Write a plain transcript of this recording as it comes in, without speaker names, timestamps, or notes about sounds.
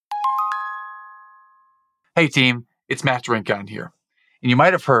Hey team, it's Matt Drinkon here. And you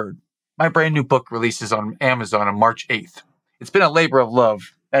might have heard, my brand new book releases on Amazon on March 8th. It's been a labor of love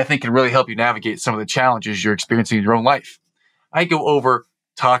that I think can really help you navigate some of the challenges you're experiencing in your own life. I go over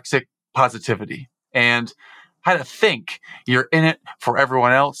toxic positivity and how to think you're in it for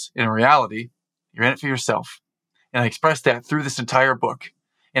everyone else. In reality, you're in it for yourself. And I express that through this entire book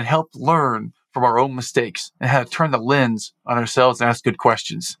and help learn from our own mistakes and how to turn the lens on ourselves and ask good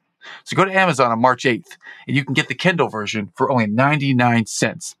questions. So go to Amazon on March 8th and you can get the Kindle version for only 99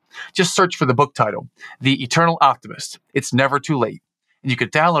 cents. Just search for the book title, The Eternal Optimist. It's never too late. And you can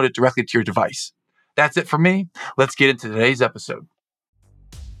download it directly to your device. That's it for me. Let's get into today's episode.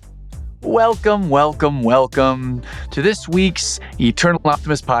 Welcome to this week's Eternal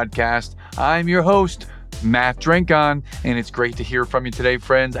Optimist podcast. I'm your host, Matt Drinkon, and it's great to hear from you today,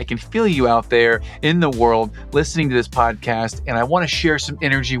 friends. I can feel you out there in the world listening to this podcast, and I want to share some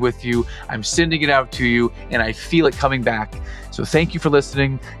energy with you. I'm sending it out to you, and I feel it coming back. So thank you for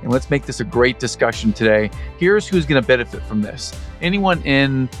listening, and let's make this a great discussion today. Here's who's going to benefit from this. Anyone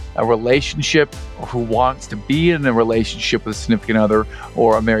in a relationship or who wants to be in a relationship with a significant other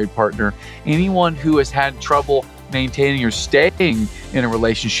or a married partner, anyone who has had trouble maintaining or staying in a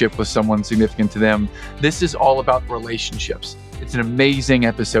relationship with someone significant to them. This is all about relationships. It's an amazing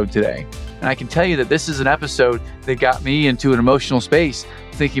episode today. And I can tell you that this is an episode that got me into an emotional space,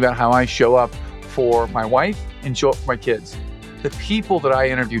 thinking about how I show up for my wife and show up for my kids. The people that I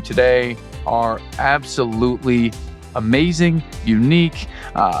interview today are absolutely amazing, unique.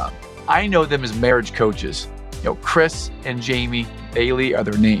 I know them as marriage coaches. Chris and Jamie Bailey are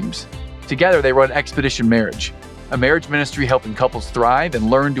their names. Together, they run Expedition Marriage, a marriage ministry helping couples thrive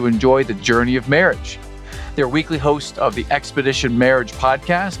and learn to enjoy the journey of marriage. They're weekly hosts of the Expedition Marriage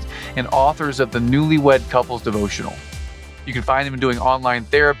podcast and authors of the Newlywed Couples Devotional. You can find them doing online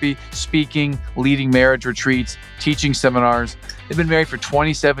therapy, speaking, leading marriage retreats, teaching seminars. They've been married for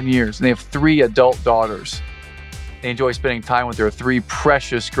 27 years and they have 3 adult daughters. They enjoy spending time with their 3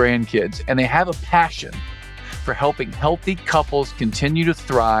 precious grandkids, and they have a passion for helping healthy couples continue to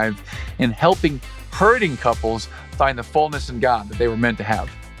thrive and helping hurting couples find the fullness in God that they were meant to have.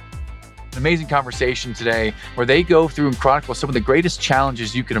 An amazing conversation today where they go through and chronicle some of the greatest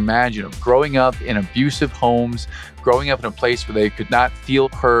challenges you can imagine of growing up in abusive homes, growing up in a place where they could not feel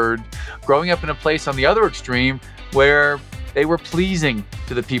heard, growing up in a place on the other extreme where they were pleasing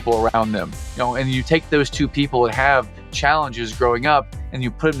to the people around them. And you take those 2 people that have challenges growing up and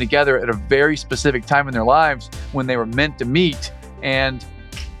you put them together at a very specific time in their lives when they were meant to meet, and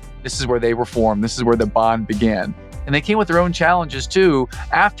this is where they were formed. This is where the bond began. And they came with their own challenges too.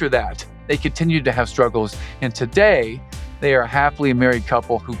 After that, they continued to have struggles. And today, they are a happily married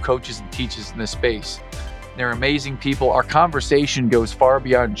couple who coaches and teaches in this space. They're amazing people. Our conversation goes far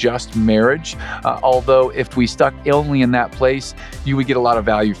beyond just marriage. Although if we stuck only in that place, you would get a lot of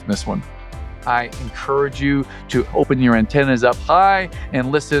value from this one. I encourage you to open your antennas up high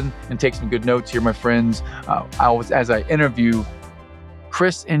and listen and take some good notes here, my friends, as I interview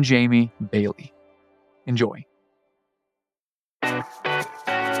Chris and Jamie Bailey. Enjoy.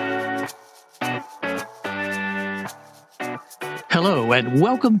 Hello, and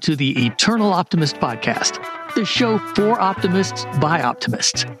welcome to the Eternal Optimist podcast, the show for optimists by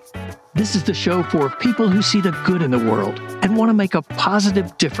optimists. This is the show for people who see the good in the world and want to make a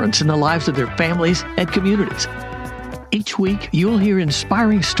positive difference in the lives of their families and communities. Each week, you'll hear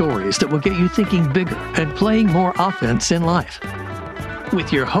inspiring stories that will get you thinking bigger and playing more offense in life.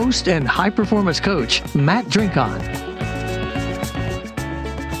 With your host and high-performance coach, Matt Drinkon.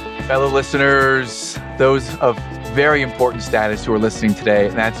 Fellow listeners, those of very important status who are listening today,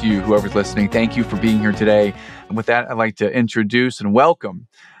 and that's you, whoever's listening. Thank you for being here today. And with that, I'd like to introduce and welcome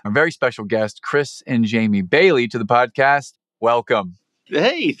our very special guest, Chris and Jamie Bailey, to the podcast. Welcome.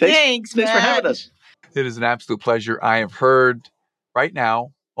 Hey, thanks for having us. It is an absolute pleasure. I have heard right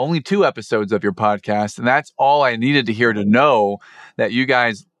now only 2 episodes of your podcast, and that's all I needed to hear to know that you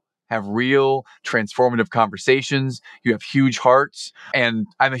guys have real transformative conversations. You have huge hearts, and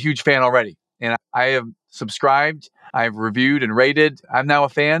I'm a huge fan already. And I have subscribed, I've reviewed and rated. I'm now a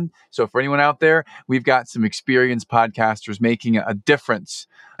fan. So for anyone out there, we've got some experienced podcasters making a difference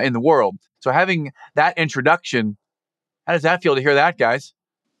in the world. So having that introduction, how does that feel to hear that, guys?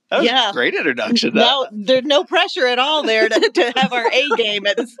 That was a great introduction. No, there's no pressure at all there to have our A game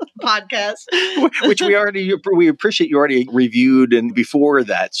at this podcast. Which we appreciate you already reviewed and before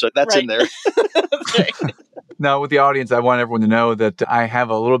that. So that's right in there. That's right. Now, with the audience, I want everyone to know that I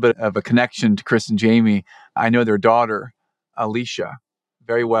have a little bit of a connection to Chris and Jamie. I know their daughter, Alicia,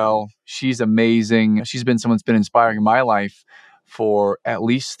 very well. She's amazing. She's been someone that's been inspiring in my life for at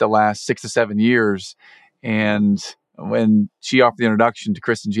least the last 6 to 7 years. And when she offered the introduction to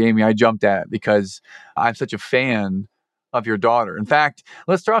Chris and Jamie, I jumped at it because I'm such a fan of your daughter. In fact,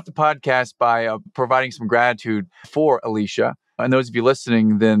 let's start off the podcast by providing some gratitude for Alicia. And those of you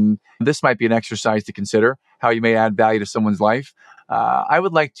listening, then this might be an exercise to consider how you may add value to someone's life. I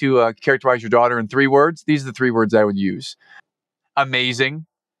would like to characterize your daughter in 3 words. These are the 3 words I would use: amazing,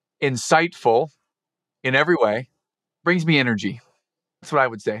 insightful in every way, brings me energy. That's what I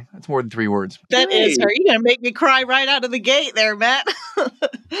would say. That's more than 3 words. That is her. You're going to make me cry right out of the gate there, Matt.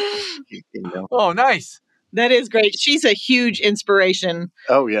 Oh, nice. That is great. She's a huge inspiration.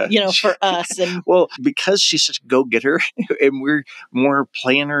 Oh, yeah. For us. And well, because she's such a go-getter and we're more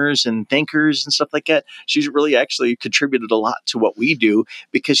planners and thinkers and stuff like that, she's really actually contributed a lot to what we do,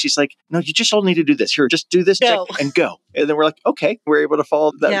 because she's like, no, you just all need to do this. Here, just do this go. And go. And then we're like, okay, we're able to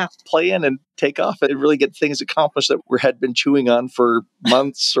follow that plan and take off and really get things accomplished that we had been chewing on for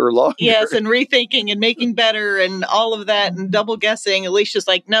months or longer. Yes, and rethinking and making better and all of that and double guessing. Alicia's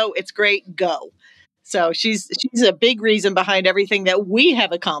like, no, it's great, go. So she's a big reason behind everything that we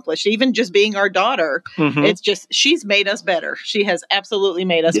have accomplished, even just being our daughter. Mm-hmm. It's just, she's made us better. She has absolutely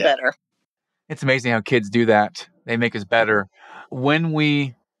made us better. It's amazing how kids do that. They make us better. When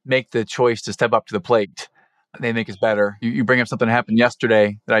we make the choice to step up to the plate, they make us better. You bring up something that happened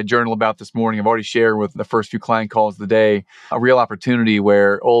yesterday that I journal about this morning. I've already shared with the first few client calls of the day, a real opportunity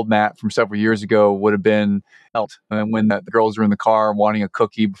where old Matt from several years ago would have been felt. And when the girls are in the car wanting a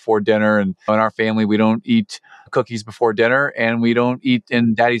cookie before dinner, and in our family, we don't eat cookies before dinner and we don't eat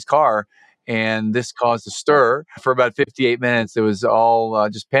in daddy's car. And this caused a stir for about 58 minutes. It was all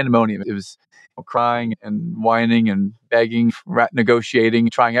just pandemonium. It was crying and whining and begging, negotiating,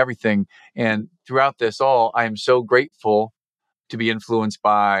 trying everything. And throughout this all, I am so grateful to be influenced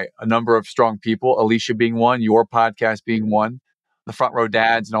by a number of strong people, Alicia being one, your podcast being one, the Front Row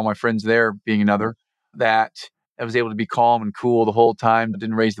Dads and all my friends there being another, that I was able to be calm and cool the whole time, but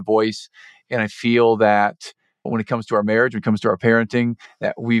didn't raise the voice. And I feel that when it comes to our marriage, when it comes to our parenting,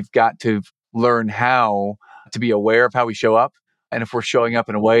 that we've got to learn how to be aware of how we show up. And if we're showing up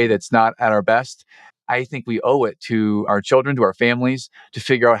in a way that's not at our best, I think we owe it to our children, to our families, to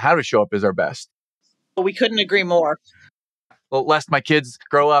figure out how to show up as our best. Well, we couldn't agree more. Well, lest my kids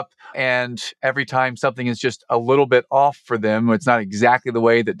grow up and every time something is just a little bit off for them, it's not exactly the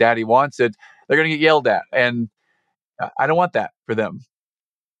way that daddy wants it, they're going to get yelled at. And I don't want that for them.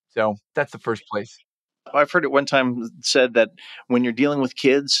 So that's the first place. I've heard it one time said that when you're dealing with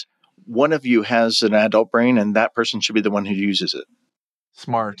kids, one of you has an adult brain and that person should be the one who uses it.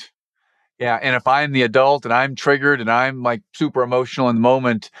 Smart. Yeah. And if I'm the adult and I'm triggered and I'm like super emotional in the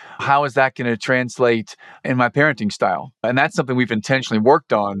moment, how is that going to translate in my parenting style? And that's something we've intentionally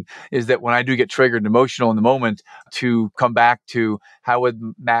worked on, is that when I do get triggered and emotional in the moment, to come back to how would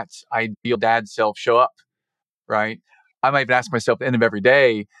Matt's ideal dad self show up, right? I might even ask myself at the end of every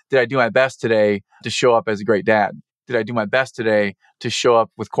day, did I do my best today to show up as a great dad? Did I do my best today to show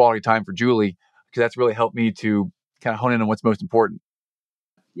up with quality time for Julie? Because that's really helped me to kind of hone in on what's most important.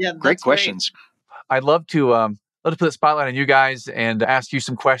 Yeah, great questions. I'd love to put a spotlight on you guys and ask you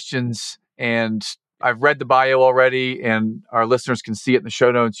some questions. And I've read the bio already, and our listeners can see it in the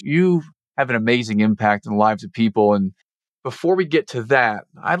show notes. You have an amazing impact in the lives of people. And before we get to that,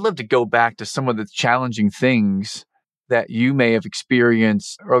 I'd love to go back to some of the challenging things that you may have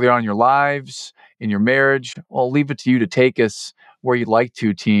experienced early on in your lives, in your marriage. I'll leave it to you to take us where you'd like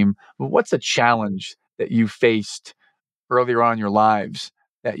to, team. But what's a challenge that you faced earlier on in your lives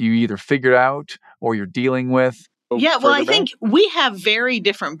that you either figured out or you're dealing with? Yeah, well, I think we have very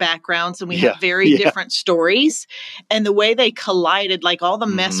different backgrounds and we have very different stories. And the way they collided, like all the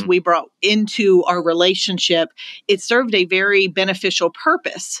mess we brought into our relationship, it served a very beneficial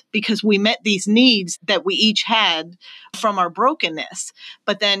purpose because we met these needs that we each had from our brokenness.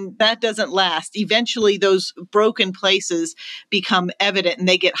 But then that doesn't last. Eventually, those broken places become evident and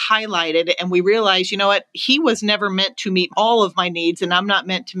they get highlighted. And we realize, you know what, he was never meant to meet all of my needs and I'm not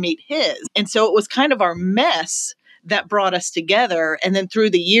meant to meet his. And so it was kind of our mess that brought us together. And then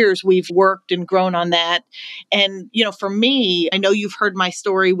through the years, we've worked and grown on that. And, you know, for me, I know you've heard my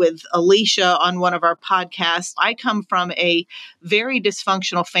story with Alicia on one of our podcasts. I come from a very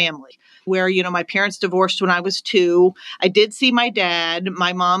dysfunctional family where, you know, my parents divorced when I was 2. I did see my dad.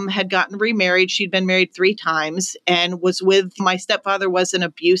 My mom had gotten remarried. She'd been married 3 times and was with my stepfather, was an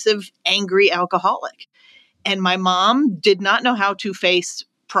abusive, angry alcoholic. And my mom did not know how to face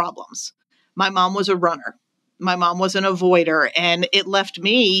problems. My mom was a runner. My mom was an avoider, and it left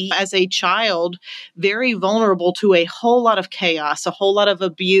me as a child very vulnerable to a whole lot of chaos, a whole lot of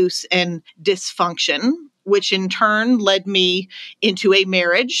abuse and dysfunction, which in turn led me into a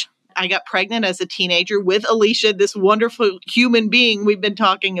marriage. I got pregnant as a teenager with Alicia, this wonderful human being we've been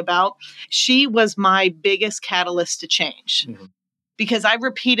talking about. She was my biggest catalyst to change because I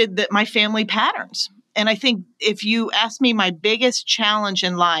repeated my family patterns. And I think if you ask me my biggest challenge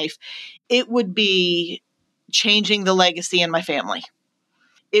in life, it would be changing the legacy in my family.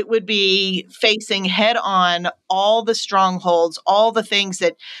 It would be facing head on all the strongholds, all the things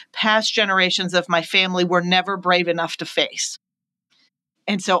that past generations of my family were never brave enough to face.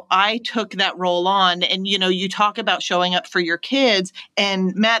 And so I took that role on. And, you talk about showing up for your kids.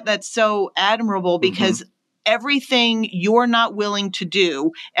 And Matt, that's so admirable because everything you're not willing to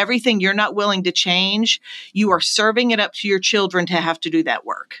do, everything you're not willing to change, you are serving it up to your children to have to do that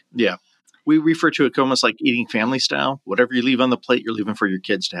work. Yeah. We refer to it almost like eating family style. Whatever you leave on the plate, you're leaving for your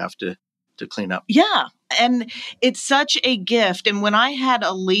kids to have to clean up. Yeah. And it's such a gift. And when I had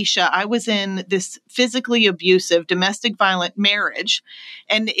Alicia, I was in this physically abusive, domestic violent marriage,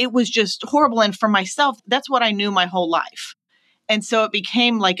 and it was just horrible. And for myself, that's what I knew my whole life. And so it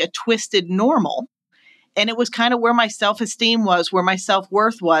became like a twisted normal. And it was kind of where my self-esteem was, where my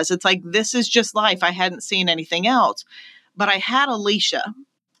self-worth was. It's like, this is just life. I hadn't seen anything else. But I had Alicia.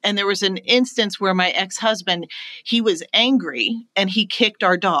 And there was an instance where my ex-husband, he was angry and he kicked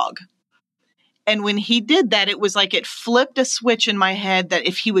our dog. And when he did that, it was like it flipped a switch in my head that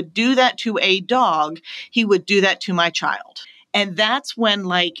if he would do that to a dog, he would do that to my child. And that's when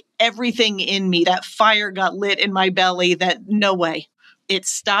like everything in me, that fire got lit in my belly that no way, it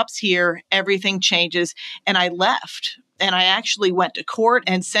stops here. Everything changes. And I left and I actually went to court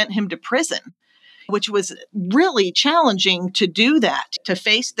and sent him to prison, which was really challenging to do that, to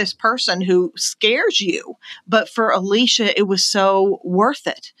face this person who scares you. But for Alicia, it was so worth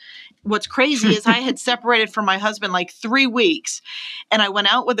it. What's crazy is I had separated from my husband like 3 weeks, and I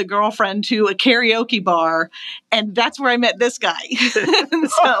went out with a girlfriend to a karaoke bar, and that's where I met this guy.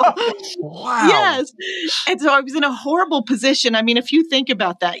 Wow. Yes. And so I was in a horrible position. I mean, if you think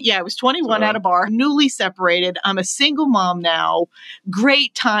about that, I was 21 at a bar, newly separated. I'm a single mom now.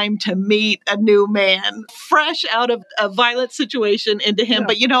 Great time to meet a new man, fresh out of a violent situation into him. Yeah.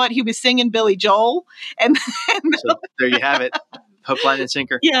 But you know what? He was singing Billy Joel. And so there you have it. Hook, line, and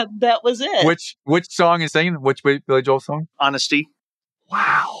sinker. Yeah, that was it. Which song is singing? Which Billy Joel song? Honesty.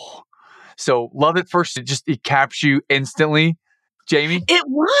 Wow. So Love at First, it captures you instantly, Jamie? It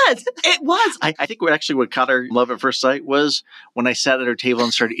was. I think what caught our love at first sight was when I sat at her table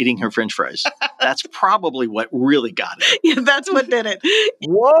and started eating her French fries. That's probably what really got it. Yeah, that's what did it.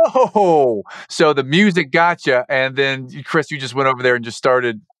 Whoa. So the music got you, and then, Chris, you just went over there and just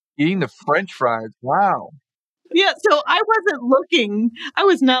started eating the French fries. Wow. Yeah, so I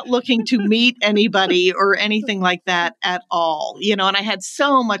was not looking to meet anybody or anything like that at all, and I had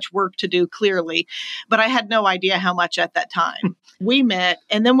so much work to do, clearly, but I had no idea how much at that time. We met,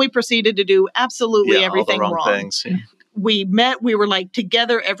 and then we proceeded to do absolutely everything all the wrong. Things, yeah. We met, we were like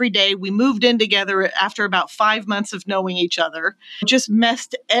together every day. We moved in together after about 5 months of knowing each other, just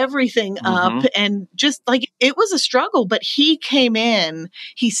messed everything up. And just like, it was a struggle, but he came in,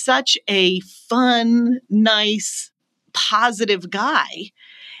 he's such a fun, nice, positive guy.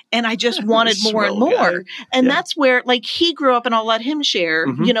 And I just wanted more and more. And that's where, like, he grew up, and I'll let him share,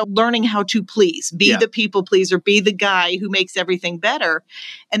 learning how to please, be the people pleaser, be the guy who makes everything better.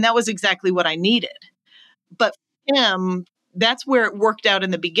 And that was exactly what I needed. But him, that's where it worked out in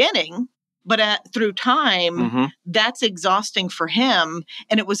the beginning, but through time, that's exhausting for him,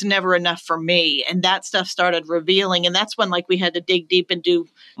 and it was never enough for me. And that stuff started revealing, and that's when we had to dig deep and do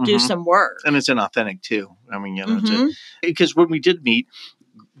some work. And it's inauthentic too. I mean, because when we did meet,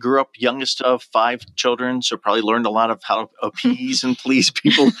 grew up youngest of 5 children, so probably learned a lot of how to appease and please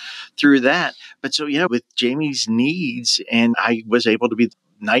people through that. But so with Jamie's needs, and I was able to be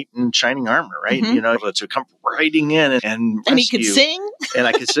knight in shining armor, right? To come riding in and rescue. And he could sing. And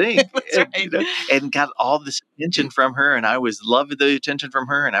I could sing. Right. And got all this attention from her. And I always loved the attention from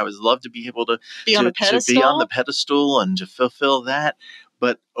her. And I always loved to be able to be on the pedestal and to fulfill that.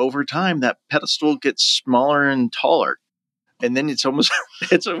 But over time, that pedestal gets smaller and taller. And then it's almost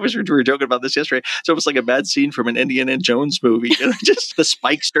we were joking about this yesterday. It's almost like a bad scene from an Indiana Jones movie. Just the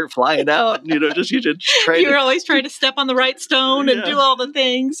spikes start flying out. You're always trying to step on the right stone and do all the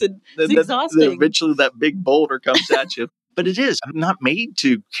things. And it's exhausting. Then eventually that big boulder comes at you. But it is. I'm not made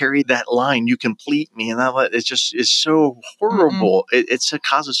to carry that line. You complete me. And it's so horrible. It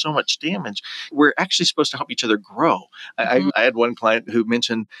causes so much damage. We're actually supposed to help each other grow. I had one client who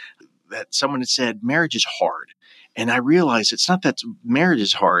mentioned that someone had said, marriage is hard. And I realized it's not that marriage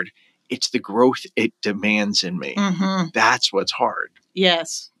is hard. It's the growth it demands in me. That's what's hard.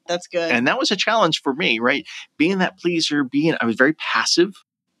 Yes, that's good. And that was a challenge for me, right? Being that pleaser, I was very passive.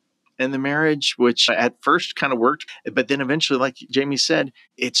 in the marriage, which at first kind of worked, but then eventually, like Jamie said,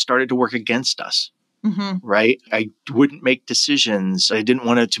 it started to work against us. Right? I wouldn't make decisions. I didn't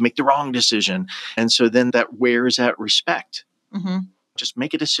want to make the wrong decision. And so then that wears at respect. Just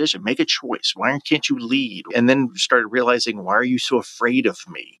make a decision, make a choice. Why can't you lead? And then started realizing, why are you so afraid of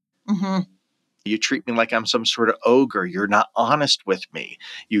me? You treat me like I'm some sort of ogre. You're not honest with me.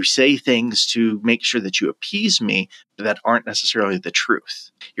 You say things to make sure that you appease me that aren't necessarily the truth.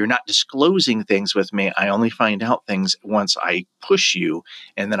 You're not disclosing things with me. I only find out things once I push you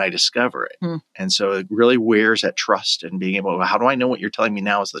and then I discover it. And so it really wears at trust and being able to, how do I know what you're telling me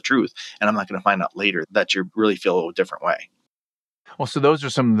now is the truth? And I'm not going to find out later that you really feel a different way. Well, so those are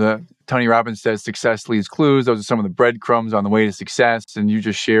some of the, Tony Robbins says, success leaves clues. Those are some of the breadcrumbs on the way to success. And you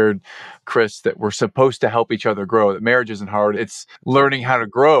just shared, Chris, that we're supposed to help each other grow, that marriage isn't hard. It's learning how to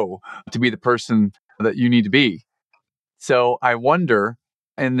grow to be the person that you need to be. So I wonder,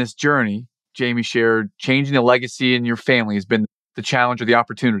 in this journey, Jamie shared, changing the legacy in your family has been the challenge or the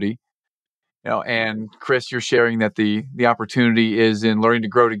opportunity. And Chris, you're sharing that the opportunity is in learning to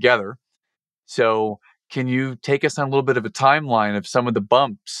grow together. So can you take us on a little bit of a timeline of some of the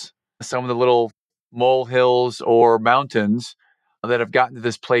bumps, some of the little molehills or mountains that have gotten to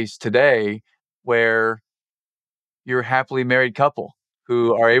this place today where you're a happily married couple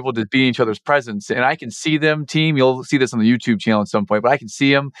who are able to be in each other's presence? And I can see them, team. You'll see this on the YouTube channel at some point, but I can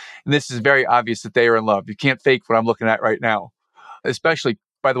see them. And this is very obvious that they are in love. You can't fake what I'm looking at right now. Especially,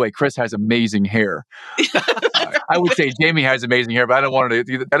 by the way, Chris has amazing hair. I would say Jamie has amazing hair, but I don't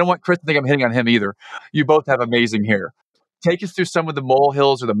want Chris to think I'm hitting on him either. You both have amazing hair. Take us through some of the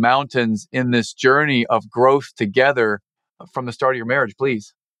molehills or the mountains in this journey of growth together from the start of your marriage,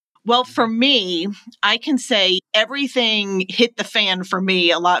 please. Well, for me, I can say everything hit the fan for me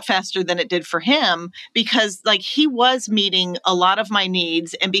a lot faster than it did for him, because like he was meeting a lot of my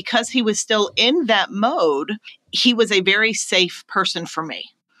needs. And because he was still in that mode, he was a very safe person for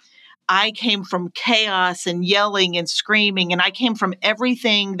me. I came from chaos and yelling and screaming, and I came from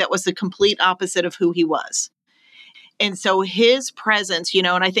everything that was the complete opposite of who he was. And so his presence, and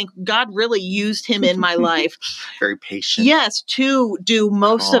I think God really used him in my life. Very patient. Yes, to do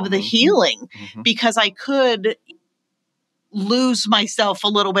most of the healing, because I could lose myself a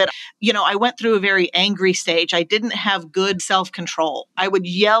little bit. I went through a very angry stage. I didn't have good self-control. I would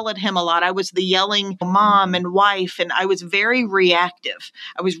yell at him a lot. I was the yelling mom and wife, and I was very reactive.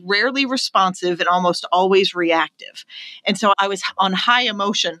 I was rarely responsive and almost always reactive. And so I was on high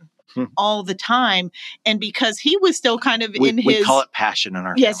emotion all the time. And because he was still kind of we call it passion in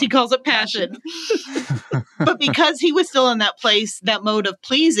our Yes, family. he calls it passion. But because he was still in that place, that mode of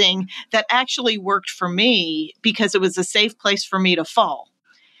pleasing, that actually worked for me because it was a safe place for me to fall.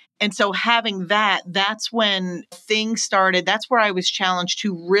 And so having that's when things started. That's where I was challenged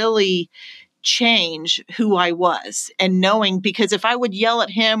to really change who I was, and knowing, because if I would yell at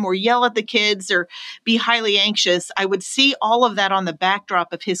him or yell at the kids or be highly anxious, I would see all of that on the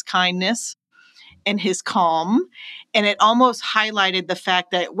backdrop of his kindness and his calm. And it almost highlighted the fact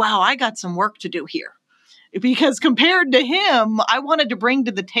that, wow, I got some work to do here. Because compared to him, I wanted to bring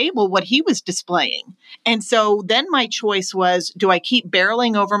to the table what he was displaying. And so then my choice was, do I keep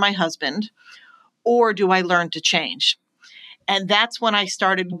barreling over my husband, or do I learn to change? And that's when I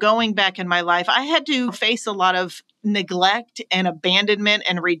started going back in my life. I had to face a lot of neglect and abandonment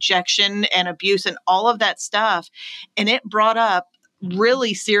and rejection and abuse and all of that stuff. And it brought up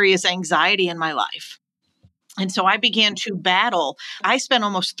really serious anxiety in my life. And so I began to battle. I spent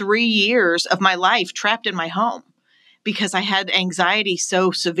almost 3 years of my life trapped in my home because I had anxiety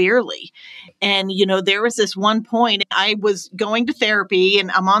so severely. And, there was this one point I was going to therapy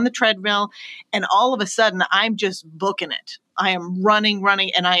and I'm on the treadmill, and all of a sudden I'm just booking it. I am running,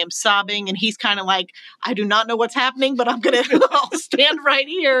 and I am sobbing. And he's kind of like, I do not know what's happening, but I'll stand right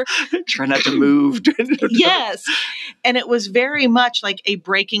here. Try not to move. Yes. And it was very much like a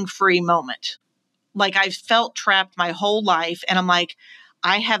breaking free moment. Like I felt trapped my whole life. And I'm like,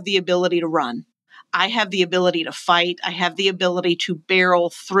 I have the ability to run. I have the ability to fight. I have the ability to barrel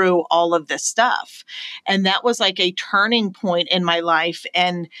through all of this stuff. And that was like a turning point in my life.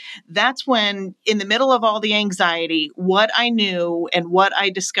 And that's when, in the middle of all the anxiety, what I knew and what I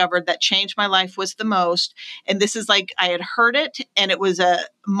discovered that changed my life was the most. And this is like, I had heard it, and it was a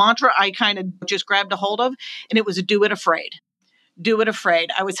mantra I kind of just grabbed a hold of, and it was do it afraid. Do it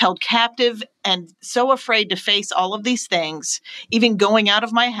afraid. I was held captive and so afraid to face all of these things, even going out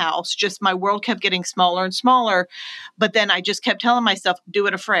of my house. Just my world kept getting smaller and smaller. But then I just kept telling myself, do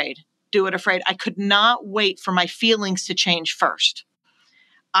it afraid. Do it afraid. I could not wait for my feelings to change first.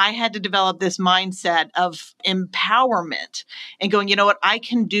 I had to develop this mindset of empowerment and going, you know what? I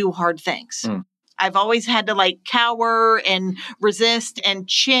can do hard things. I've always had to like cower and resist and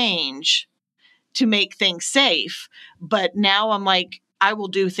change to make things safe. But now I'm like, I will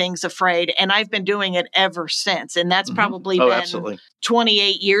do things afraid. And I've been doing it ever since. And that's probably been absolutely.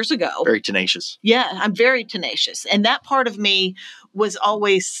 28 years ago. Very tenacious. Yeah, I'm very tenacious. And that part of me was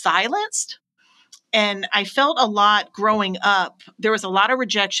always silenced. And I felt a lot growing up. There was a lot of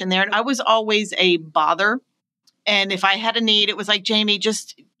rejection there. And I was always a bother. And if I had a need, it was like, Jamie,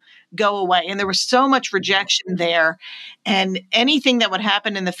 just go away. And there was so much rejection there. And anything that would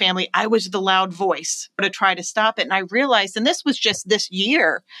happen in the family, I was the loud voice to try to stop it. And I realized, and this was just this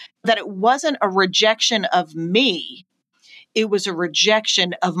year, that it wasn't a rejection of me. It was a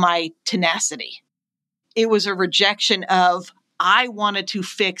rejection of my tenacity. It was a rejection of, I wanted to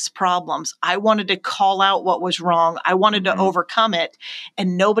fix problems. I wanted to call out what was wrong. I wanted to overcome it.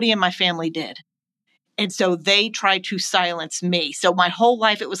 And nobody in my family did. And so they tried to silence me. So my whole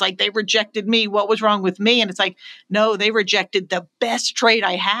life, it was like they rejected me. What was wrong with me? And it's like, no, they rejected the best trait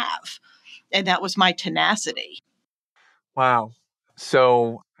I have. And that was my tenacity. Wow.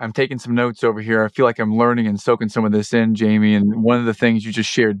 So I'm taking some notes over here. I feel like I'm learning and soaking some of this in, Jamie. And one of the things you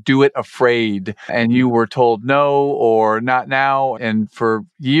just shared, do it afraid. And you were told no or not now. And for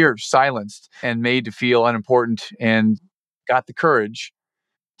years silenced and made to feel unimportant, and got the courage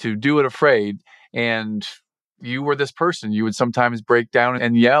to do it afraid. And you were this person. You would sometimes break down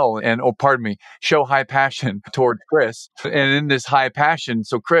and yell and, show high passion toward Chris. And in this high passion,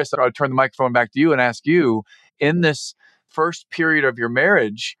 so Chris, I'll turn the microphone back to you and ask you, in this first period of your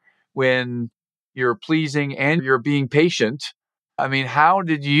marriage, when you're pleasing and you're being patient, I mean, how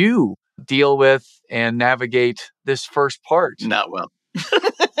did you deal with and navigate this first part? Not well.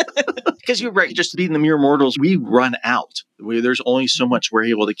 Because you're right, just being the mere mortals, we run out. There's only so much we're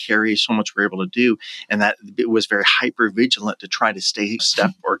able to carry, so much we're able to do. And that it was very hyper vigilant to try to stay a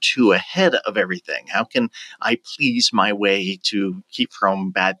step or two ahead of everything. How can I please my way to keep from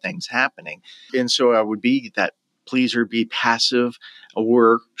bad things happening? And so I would be that pleaser, be passive,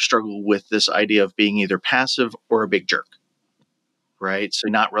 or struggle with this idea of being either passive or a big jerk. Right. So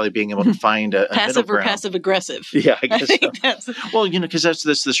not really being able to find a passive middle or passive aggressive. Yeah, I guess so. Well, because that's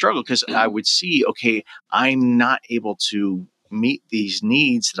the struggle, because I would see, okay, I'm not able to meet these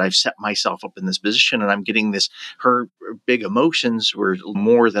needs that I've set myself up in this position, and I'm getting her big emotions were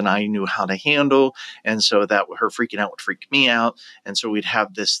more than I knew how to handle. And so that her freaking out would freak me out. And so we'd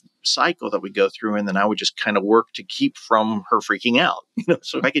have this cycle that we go through, and then I would just kind of work to keep from her freaking out.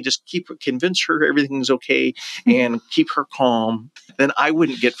 So if I could just convince her everything's okay and keep her calm, then I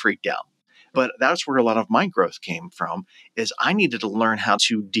wouldn't get freaked out. But that's where a lot of my growth came from, is I needed to learn how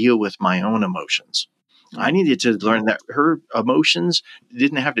to deal with my own emotions. I needed to learn that her emotions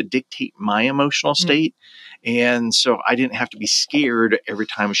didn't have to dictate my emotional state. And so I didn't have to be scared every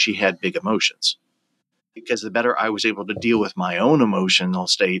time she had big emotions, because the better I was able to deal with my own emotional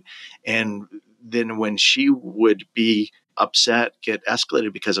state. And then when she would be upset, get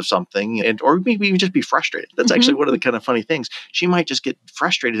escalated because of something, or maybe even just be frustrated. That's actually one of the kind of funny things. She might just get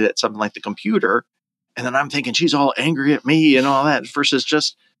frustrated at something like the computer. And then I'm thinking she's all angry at me and all that, versus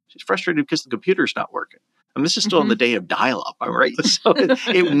just she's frustrated because the computer's not working. And this is still in the day of dial-up, right? So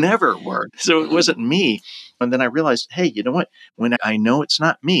it never worked. So it wasn't me. And then I realized, hey, you know what? When I know it's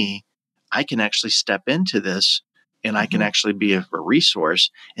not me, I can actually step into this, and I can actually be a resource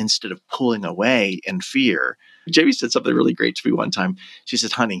instead of pulling away in fear. Jamie said something really great to me one time. She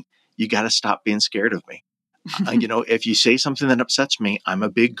said, honey, you got to stop being scared of me. If you say something that upsets me, I'm a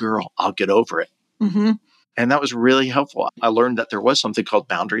big girl. I'll get over it. And that was really helpful. I learned that there was something called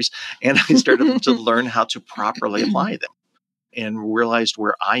boundaries, and I started to learn how to properly apply them, and realized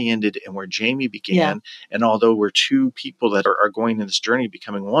where I ended and where Jamie began. Yeah. And although we're two people that are going in this journey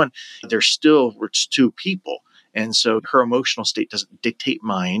becoming one, we're two people. And so her emotional state doesn't dictate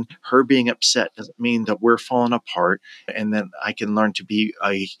mine. Her being upset doesn't mean that we're falling apart. And then I can learn to be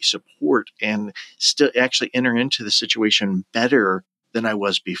a support and still actually enter into the situation better than I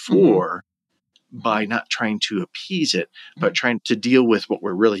was before. By not trying to appease it, but trying to deal with what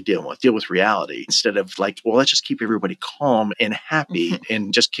we're really dealing with, deal with reality, instead of like, well, let's just keep everybody calm and happy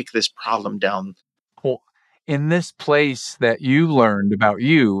and just kick this problem down. Well, in this place that you learned about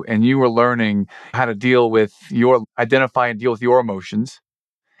you, and you were learning how to identify and deal with your emotions,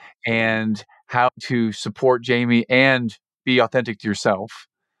 and how to support Jamie and be authentic to yourself.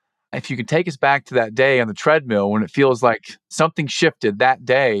 If you could take us back to that day on the treadmill when it feels like something shifted that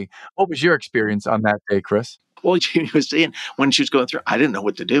day, what was your experience on that day, Chris? Well, Jamie was saying when she was going through, I didn't know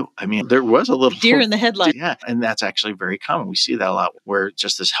what to do. I mean, there was a little deer in the headlights. Yeah. And that's actually very common. We see that a lot where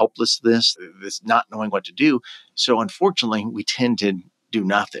just this helplessness, this not knowing what to do. So unfortunately, we tend to do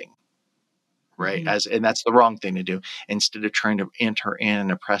nothing. Right. And that's the wrong thing to do. Instead of trying to enter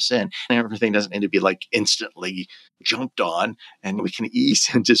in and press in, and everything doesn't need to be like instantly jumped on, and we can ease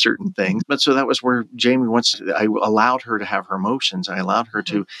into certain things. But so that was where Jamie I allowed her to have her emotions. I allowed her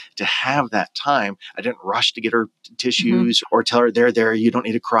to have that time. I didn't rush to get her tissues or tell her there, you don't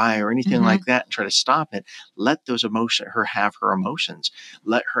need to cry or anything like that and try to stop it. Let those her have her emotions.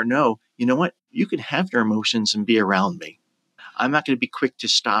 Let her know, you know what, you can have your emotions and be around me. I'm not going to be quick to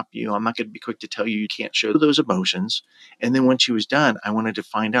stop you. I'm not going to be quick to tell you can't show those emotions. And then when she was done, I wanted to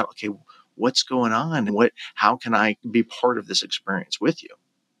find out, okay, what's going on? How can I be part of this experience with you?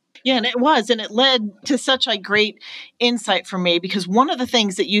 Yeah, and it led to such a great insight for me, because one of the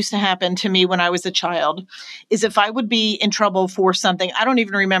things that used to happen to me when I was a child is if I would be in trouble for something, I don't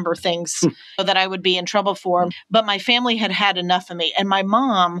even remember things that I would be in trouble for, but my family had enough of me, and my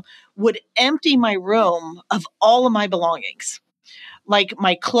mom would empty my room of all of my belongings. Like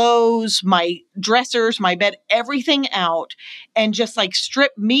my clothes, my dressers, my bed, everything out, and just like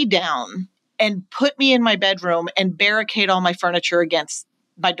strip me down and put me in my bedroom and barricade all my furniture against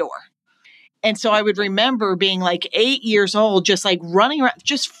my door. And so I would remember being like 8 years old, just like running around,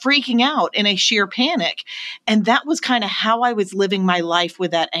 just freaking out in a sheer panic. And that was kind of how I was living my life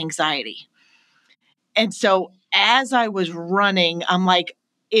with that anxiety. And so as I was running, I'm like,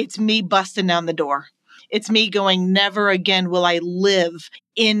 it's me busting down the door. It's me going, never again will I live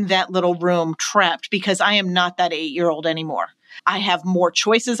in that little room trapped, because I am not that 8-year-old anymore. I have more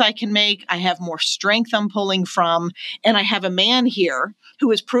choices I can make. I have more strength I'm pulling from. And I have a man here who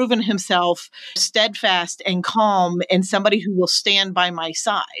has proven himself steadfast and calm and somebody who will stand by my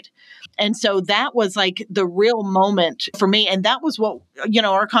side. And so that was like the real moment for me. And that was what,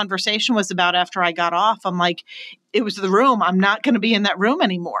 our conversation was about after I got off. I'm like, it was the room. I'm not going to be in that room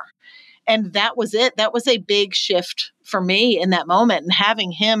anymore. And that was it. That was a big shift for me in that moment. And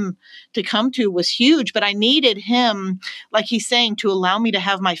having him to come to was huge. But I needed him, like he's saying, to allow me to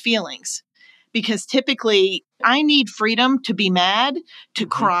have my feelings. Because typically I need freedom to be mad, to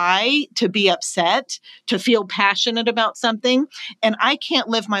cry, to be upset, to feel passionate about something. And I can't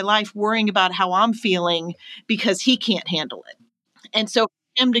live my life worrying about how I'm feeling because he can't handle it. And so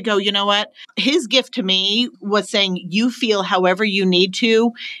him to go, you know what? His gift to me was saying, you feel however you need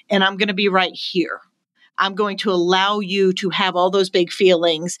to, and I'm going to be right here. I'm going to allow you to have all those big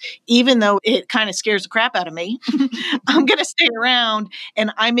feelings, even though it kind of scares the crap out of me. I'm going to stay around,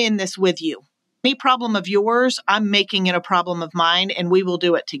 and I'm in this with you. Any problem of yours, I'm making it a problem of mine, and we will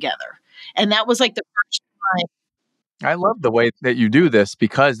do it together. And that was like the first time. I love the way that you do this,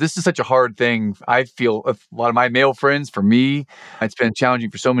 because this is such a hard thing. I feel a lot of my male friends, for me, it's been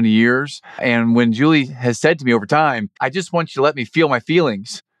challenging for so many years. And when Julie has said to me over time, I just want you to let me feel my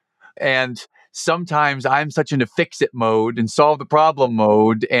feelings. And sometimes I'm such into fix it mode and solve the problem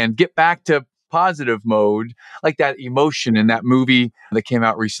mode and get back to positive mode, like that emotion in that movie that came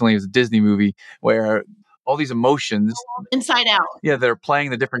out recently. It was a Disney movie where all these emotions, Inside Out. Yeah, they're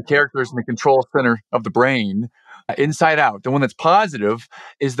playing the different characters in the control center of the brain. Inside Out, the one that's positive,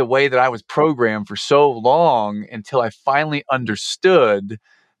 is the way that I was programmed for so long, until I finally understood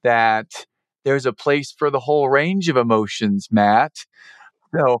that there's a place for the whole range of emotions, Matt.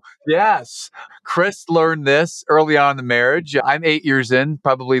 So, yes, Chris learned this early on in the marriage. I'm 8 years in,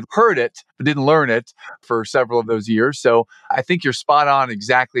 probably heard it, but didn't learn it for several of those years. So I think you're spot on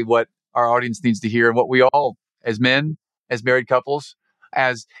exactly what our audience needs to hear, and what we all, as men, as married couples,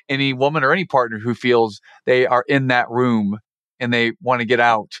 as any woman or any partner who feels they are in that room and they want to get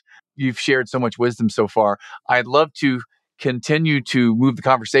out. You've shared so much wisdom so far. I'd love to continue to move the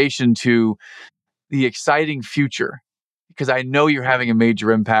conversation to the exciting future, because I know you're having a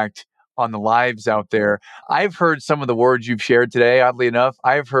major impact on the lives out there. I've heard some of the words you've shared today, oddly enough.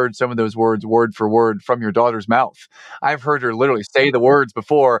 I've heard some of those words word for word from your daughter's mouth. I've heard her literally say the words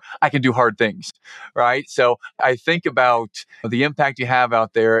before, I can do hard things, right? So I think about the impact you have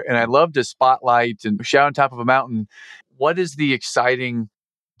out there, and I love to spotlight and shout on top of a mountain. What is the exciting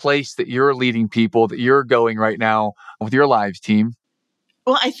place that you're leading people, that you're going right now with your lives team?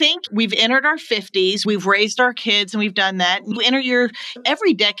 Well, I think we've entered our 50s. We've raised our kids, and we've done that.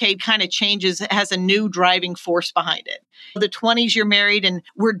 Every decade kind of changes, has a new driving force behind it. The 20s, you're married and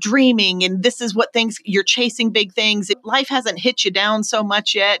we're dreaming, and this is what things, you're chasing big things. Life hasn't hit you down so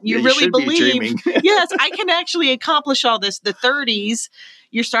much yet. You really believe, yes, I can actually accomplish all this. The 30s,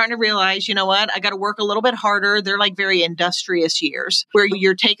 you're starting to realize, you know what, I got to work a little bit harder. They're like very industrious years where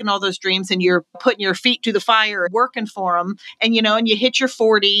you're taking all those dreams and you're putting your feet to the fire, working for them. And, and you hit your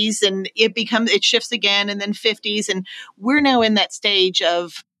 40s and it shifts again, and then 50s. And we're now in that stage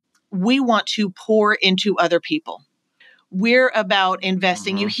of we want to pour into other people. We're about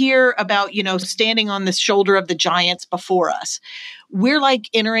investing. You hear about, standing on the shoulder of the giants before us. We're like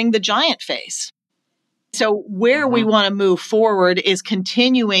entering the giant phase. So where we want to move forward is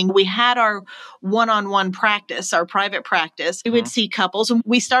continuing. We had our one-on-one practice, our private practice. We would see couples, and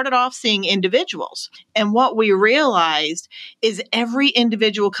we started off seeing individuals. And what we realized is every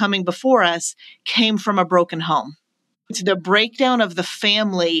individual coming before us came from a broken home. It's the breakdown of the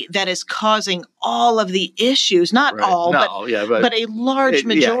family that is causing all of the issues. Not all, but a large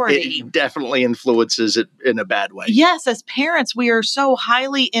majority. It definitely influences it in a bad way. Yes, as parents, we are so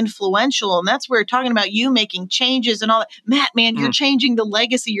highly influential. And that's where we're talking about you making changes and all that. Matt, man, you're changing the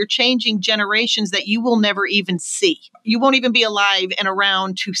legacy. You're changing generations that you will never even see. You won't even be alive and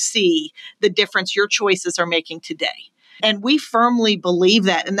around to see the difference your choices are making today. And we firmly believe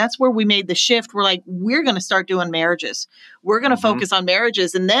that. And that's where we made the shift. We're like, we're going to start doing marriages. We're going to focus on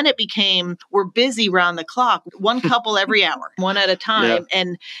marriages. And then it became, we're busy round the clock, one couple every hour, one at a time. Yeah.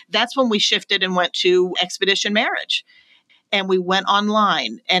 And that's when we shifted and went to Expedition Marriage. And we went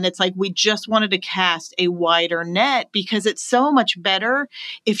online, and it's like we just wanted to cast a wider net because it's so much better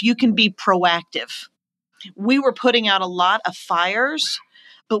if you can be proactive. We were putting out a lot of fires,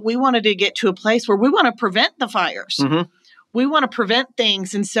 but we wanted to get to a place where we want to prevent the fires. We want to prevent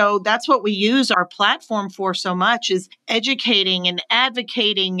things. And so that's what we use our platform for so much is educating and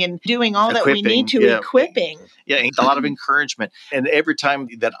advocating and doing all that we need to, equipping. Yeah, a lot of encouragement. And every time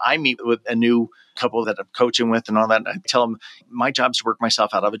that I meet with a new couple that I'm coaching with and all that, I tell them my job is to work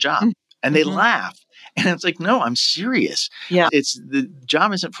myself out of a job. And they laugh. And it's like, no, I'm serious. Yeah. It's the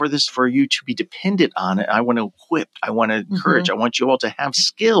job isn't for you to be dependent on it. I want to equip. I want to encourage. I want you all to have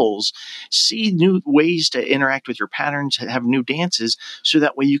skills, see new ways to interact with your patterns, have new dances, so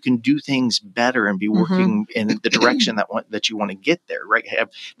that way you can do things better and be working in the direction that you want to get there, right?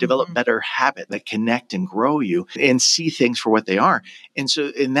 Develop better habits that connect and grow you and see things for what they are. And so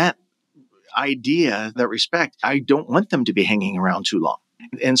in that idea, that respect, I don't want them to be hanging around too long.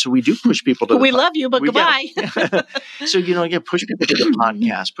 And so we do push people to we love you, but goodbye. So, push people to the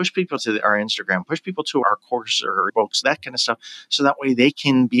podcast, push people to our Instagram, push people to our course or books, that kind of stuff. So that way they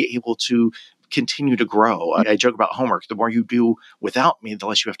can be able to continue to grow. I joke about homework. The more you do without me, the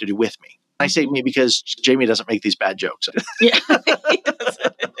less you have to do with me. I say me because Jamie doesn't make these bad jokes. Yeah, he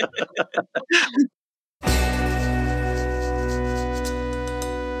doesn't.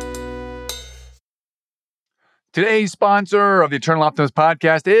 Today's sponsor of the Eternal Optimist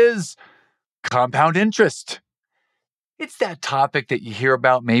podcast is compound interest. It's that topic that you hear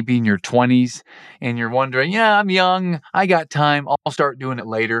about maybe in your 20s and you're wondering, I'm young, I got time, I'll start doing it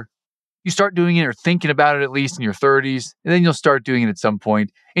later. You start doing it or thinking about it at least in your 30s, and then you'll start doing it at some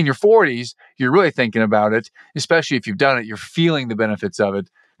point. In your 40s, you're really thinking about it, especially if you've done it, you're feeling the benefits of it.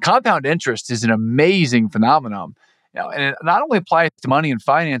 Compound interest is an amazing phenomenon. And it not only applies to money and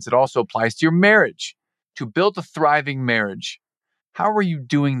finance, it also applies to your marriage. To build a thriving marriage, how are you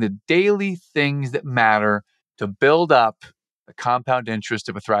doing the daily things that matter to build up the compound interest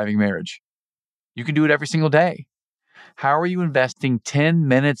of a thriving marriage? You can do it every single day. How are you investing 10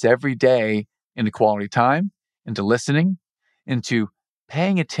 minutes every day into quality time, into listening, into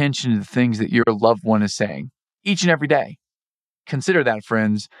paying attention to the things that your loved one is saying each and every day? Consider that,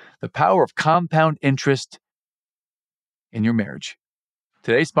 friends, the power of compound interest in your marriage.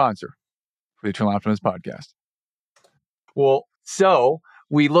 Today's sponsor for the Eternal Optimist podcast. Well, so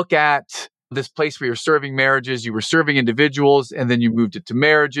we look at this place where you're serving marriages, you were serving individuals, and then you moved it to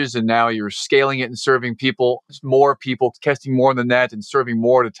marriages, and now you're scaling it and serving people, more people, casting more in the net and serving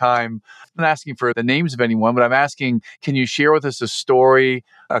more at a time. I'm not asking for the names of anyone, but I'm asking, can you share with us a story,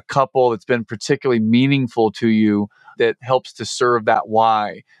 a couple that's been particularly meaningful to you that helps to serve that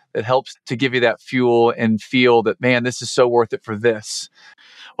why, that helps to give you that fuel and feel that, man, this is so worth it for this?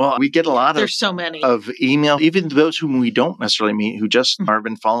 Well, we get a lot There's so many of email, even those whom we don't necessarily meet, who just have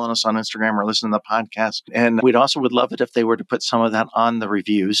been following us on Instagram or listening to the podcast. And we'd also would love it if they were to put some of that on the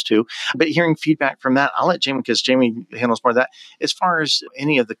reviews too. But hearing feedback from that, I'll let Jamie, because Jamie handles more of that. As far as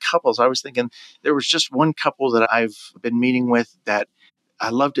any of the couples, I was thinking there was just one couple that I've been meeting with that I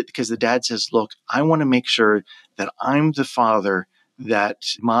loved it because the dad says, look, I want to make sure that I'm the father that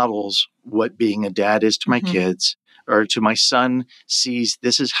models what being a dad is to my kids. Or to my son, sees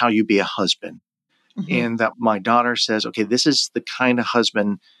this is how you be a husband. And that my daughter says, okay, this is the kind of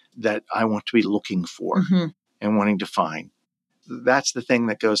husband that I want to be looking for and wanting to find. That's the thing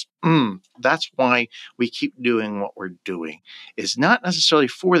that goes, that's why we keep doing what we're doing. It's not necessarily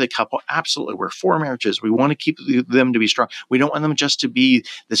for the couple. Absolutely. We're for marriages. We want to keep them to be strong. We don't want them just to be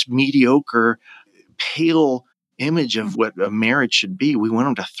this mediocre, pale image of what a marriage should be. We want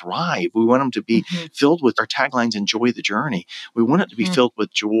them to thrive. We want them to be filled with our taglines, enjoy the journey. We want it to be filled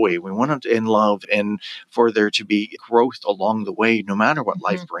with joy. We want them to in love and for there to be growth along the way, no matter what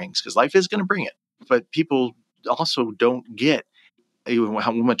life brings, because life is going to bring it. But people also don't get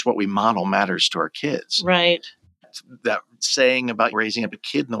how much what we model matters to our kids. Right. That saying about raising up a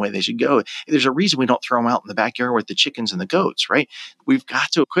kid in the way they should go. There's a reason we don't throw them out in the backyard with the chickens and the goats, right? We've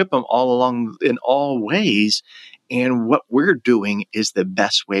got to equip them all along in all ways. And what we're doing is the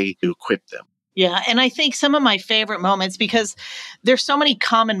best way to equip them. Yeah. And I think some of my favorite moments, because there's so many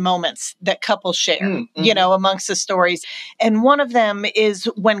common moments that couples share, amongst the stories. And one of them is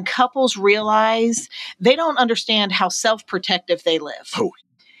when couples realize they don't understand how self-protective they live. Oh.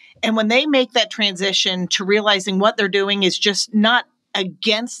 And when they make that transition to realizing what they're doing is just not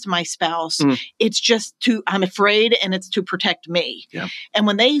against my spouse, it's just I'm afraid and it's to protect me. Yeah. And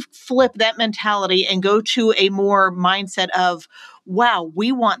when they flip that mentality and go to a more mindset of, wow,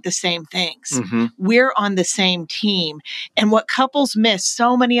 we want the same things. We're on the same team. And what couples miss,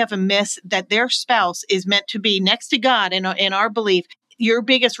 so many of them miss that their spouse is meant to be next to God. In our belief, your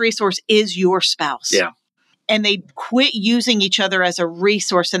biggest resource is your spouse. Yeah. And they quit using each other as a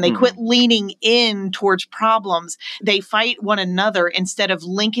resource and they quit leaning in towards problems. They fight one another instead of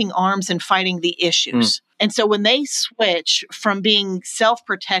linking arms and fighting the issues. And so when they switch from being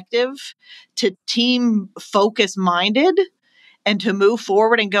self-protective to team focus minded and to move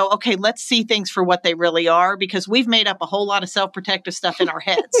forward and go, okay, let's see things for what they really are, because we've made up a whole lot of self-protective stuff in our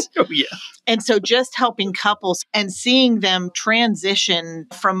heads. Oh, yeah. And so just helping couples and seeing them transition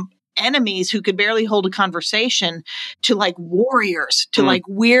from enemies who could barely hold a conversation to like warriors, to like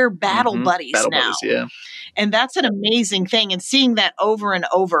we're battle buddies now. Yeah. And that's an amazing thing. And seeing that over and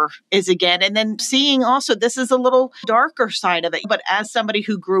over is again, and then seeing also, this is a little darker side of it. But as somebody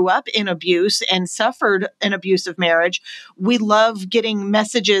who grew up in abuse and suffered an abusive marriage, we love getting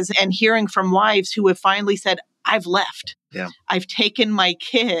messages and hearing from wives who have finally said, I've left. Yeah. I've taken my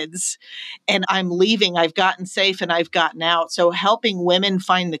kids and I'm leaving. I've gotten safe and I've gotten out. So helping women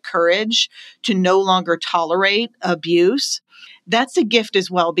find the courage to no longer tolerate abuse, that's a gift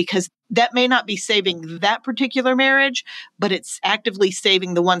as well, because that may not be saving that particular marriage, but it's actively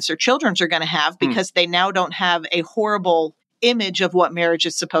saving the ones their children are going to have, because they now don't have a horrible image of what marriage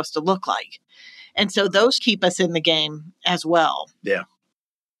is supposed to look like. And so those keep us in the game as well. Yeah.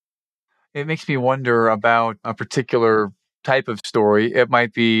 It makes me wonder about a particular type of story. It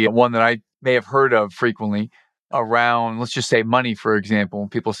might be one that I may have heard of frequently around, let's just say money, for example.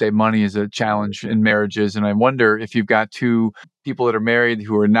 People say money is a challenge in marriages. And I wonder if you've got two people that are married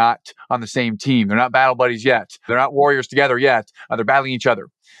who are not on the same team. They're not battle buddies yet. They're not warriors together yet. They're battling each other.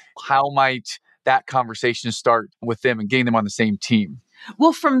 How might that conversation start with them and getting them on the same team?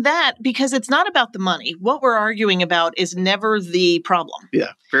 Well, from that, because it's not about the money. What we're arguing about is never the problem.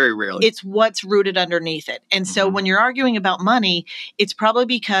 Yeah, very rarely. It's what's rooted underneath it. And so when you're arguing about money, it's probably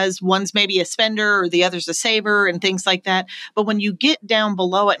because one's maybe a spender or the other's a saver and things like that. But when you get down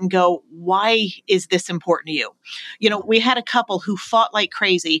below it and go, why is this important to you? You know, we had a couple who fought like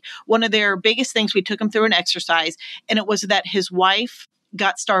crazy. One of their biggest things, we took them through an exercise, and it was that his wife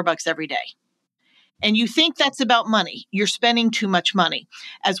got Starbucks every day. And you think that's about money. You're spending too much money.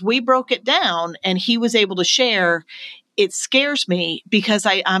 As we broke it down and he was able to share, it scares me because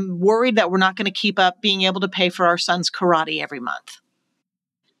I'm worried that we're not going to keep up being able to pay for our son's karate every month.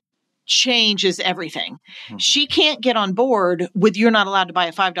 Change is everything. She can't get on board with you're not allowed to buy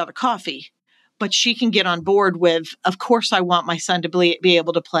a $5 coffee, but she can get on board with, of course, I want my son to be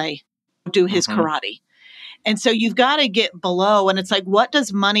able to do his karate. And so you've got to get below, and it's like, what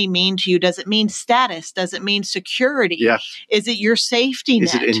does money mean to you? Does it mean status? Does it mean security? Yeah. Is it your safety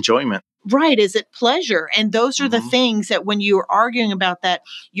net? Is it enjoyment? Right. Is it pleasure? And those are the things that when you're arguing about that,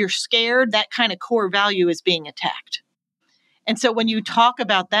 you're scared that kind of core value is being attacked. And so when you talk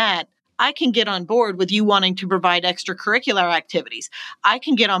about that, I can get on board with you wanting to provide extracurricular activities. I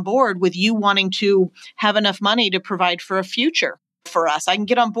can get on board with you wanting to have enough money to provide for a future for us. I can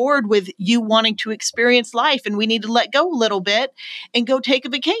get on board with you wanting to experience life, and we need to let go a little bit and go take a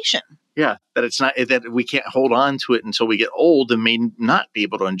vacation. Yeah, that it's not that we can't hold on to it until we get old and may not be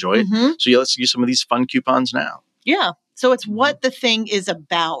able to enjoy it. So yeah, let's use some of these fun coupons now. Yeah. So it's what the thing is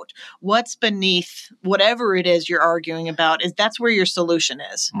about. What's beneath whatever it is you're arguing about, that's where your solution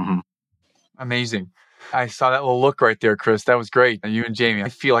is. Amazing. I saw that little look right there, Chris. That was great. And you and Jamie, I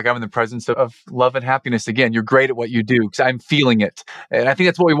feel like I'm in the presence of love and happiness again. You're great at what you do because I'm feeling it. And I think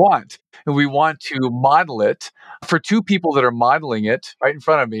that's what we want. And we want to model it for two people that are modeling it right in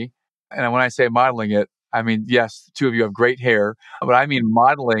front of me. And when I say modeling it, I mean, yes, the two of you have great hair, but I mean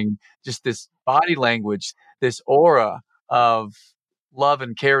modeling just this body language, this aura of love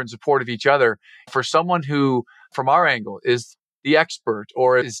and care and support of each other for someone who, from our angle, is the expert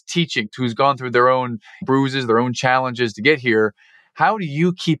or is teaching, who's gone through their own bruises, their own challenges to get here. How do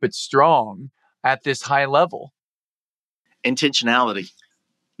you keep it strong at this high level? Intentionality.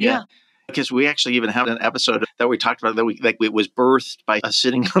 Yeah. Because we actually even have an episode that we talked about that it was birthed by us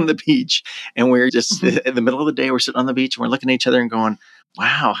sitting on the beach, and we're just in the middle of the day, we're sitting on the beach and we're looking at each other and going,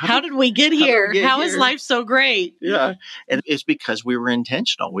 wow, how did we get here? How is life so great? Yeah. And it's because we were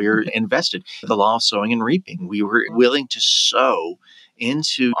intentional. We were invested. The law of sowing and reaping. We were willing to sow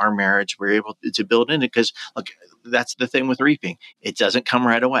into our marriage. We were able to build in it because, look, that's the thing with reaping. It doesn't come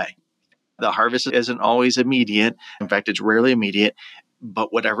right away. The harvest isn't always immediate. In fact, it's rarely immediate.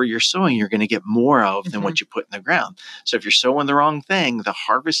 But whatever you're sowing, you're going to get more of than what you put in the ground. So if you're sowing the wrong thing, the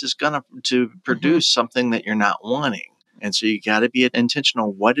harvest is going to produce something that you're not wanting. And so you got to be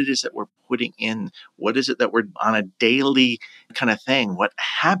intentional. What it is that we're putting in? What is it that we're on a daily kind of thing? What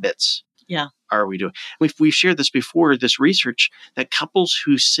habits are we doing? We've shared this before, this research, that couples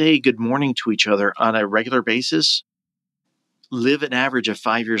who say good morning to each other on a regular basis live an average of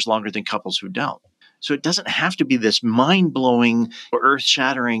 5 years longer than couples who don't. So it doesn't have to be this mind-blowing,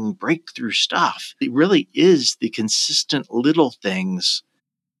 earth-shattering breakthrough stuff. It really is the consistent little things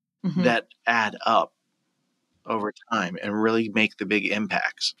that add up over time and really make the big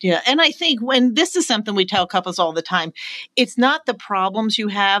impacts. Yeah. And I think when this is something we tell couples all the time, it's not the problems you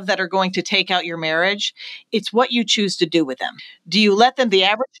have that are going to take out your marriage. It's what you choose to do with them. Do you let them? The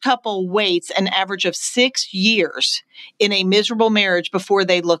average couple waits an average of 6 years in a miserable marriage before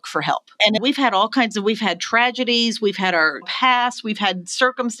they look for help. And we've had we've had tragedies, we've had our past, we've had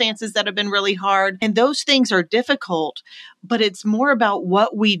circumstances that have been really hard. And those things are difficult, but it's more about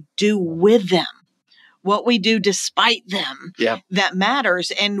what we do with them. What we do despite them that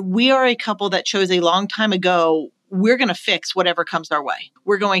matters. And we are a couple that chose a long time ago, we're going to fix whatever comes our way.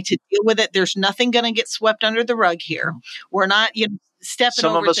 We're going to deal with it. There's nothing going to get swept under the rug here. We're not stepping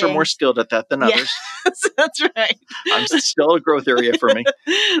Some over of us things. are more skilled at that than others. That's right. I'm still a growth area for me.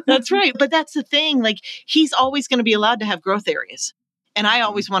 That's right. But that's the thing. Like, he's always going to be allowed to have growth areas. And I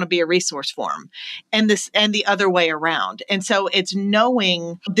always want to be a resource for him, and the other way around. And so it's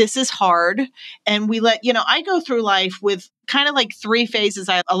knowing this is hard. And I go through life with kind of like 3 phases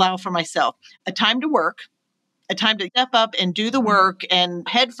I allow for myself: a time to work, a time to step up and do the work and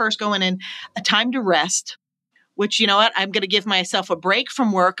head first going in, a time to rest, which, you know what, I'm going to give myself a break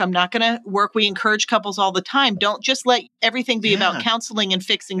from work. I'm not going to work. We encourage couples all the time. Don't just let everything be about counseling and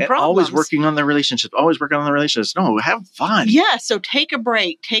fixing problems. Always working on the relationship. No, have fun. Yeah. So take a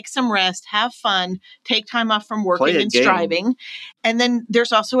break, take some rest, have fun, take time off from working and striving. And then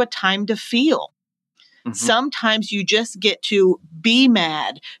there's also a time to feel. Sometimes you just get to be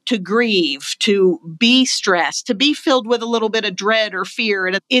mad, to grieve, to be stressed, to be filled with a little bit of dread or fear.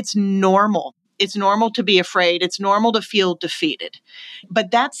 And it's normal. It's normal to be afraid. It's normal to feel defeated.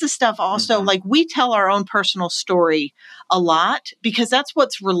 But that's the stuff also, like, we tell our own personal story a lot because that's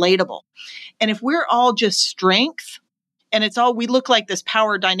what's relatable. And if we're all just strength and we look like this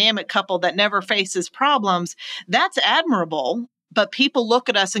power dynamic couple that never faces problems, that's admirable. But people look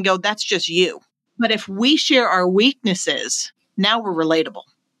at us and go, that's just you. But if we share our weaknesses, now we're relatable.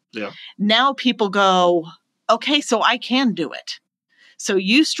 Yeah. Now people go, okay, so I can do it. So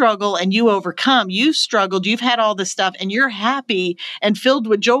you struggle and you overcome. You struggled, you've had all this stuff, and you're happy and filled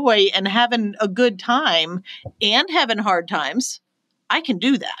with joy and having a good time and having hard times. I can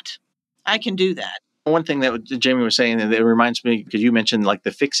do that. I can do that. One thing that Jamie was saying, and it reminds me, because you mentioned like the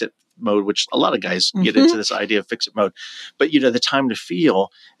fix-it mode, which a lot of guys get into this idea of fix-it mode, but the time to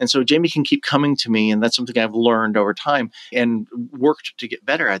feel. And so Jamie can keep coming to me, and that's something I've learned over time and worked to get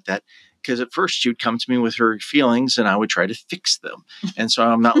better at that. Because at first she would come to me with her feelings and I would try to fix them. And so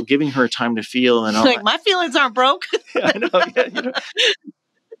I'm not giving her time to feel. And like, my feelings aren't broke. I know.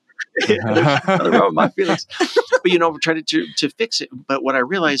 Nothing wrong with my feelings. But, we tried to fix it. But what I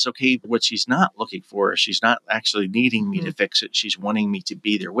realized, what she's not looking for, she's not actually needing me to fix it. She's wanting me to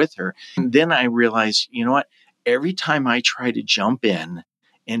be there with her. And then I realized, every time I try to jump in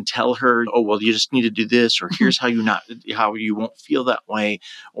and tell her, oh, well, you just need to do this, or here's how you won't feel that way,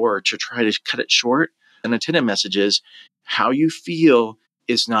 or to try to cut it short. An intended message is how you feel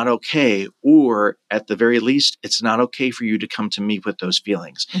is not okay, or at the very least, it's not okay for you to come to me with those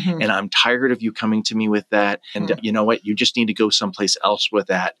feelings. Mm-hmm. And I'm tired of you coming to me with that. And you know what? You just need to go someplace else with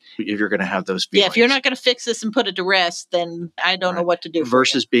that if you're going to have those feelings. Yeah, if you're not going to fix this and put it to rest, then I don't know what to do.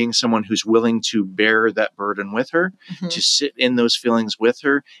 Versus being someone who's willing to bear that burden with her, to sit in those feelings with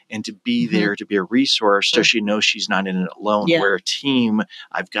her, and to be there to be a resource so she knows she's not in it alone. Yeah. We're a team.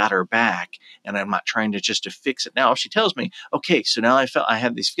 I've got her back, and I'm not trying to just to fix it. Now, if she tells me, okay, so now I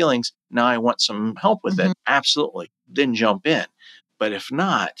have these feelings, now I want some help with it. Absolutely. Then jump in. But if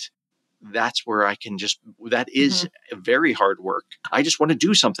not, that's where I can that is very hard work. I just want to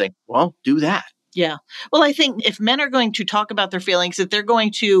do something. Well, do that. Yeah. Well, I think if men are going to talk about their feelings, if they're going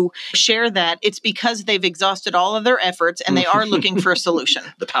to share that, it's because they've exhausted all of their efforts and they are looking for a solution.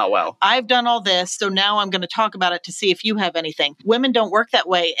 The powwow. I've done all this, so now I'm going to talk about it to see if you have anything. Women don't work that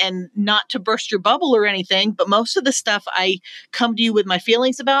way, and not to burst your bubble or anything, but most of the stuff I come to you with my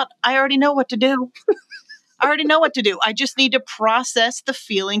feelings about, I already know what to do. I already know what to do. I just need to process the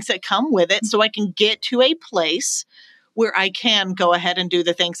feelings that come with it so I can get to a place where I can go ahead and do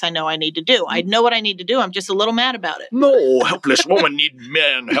the things I know I need to do. I know what I need to do. I'm just a little mad about it. No, helpless woman need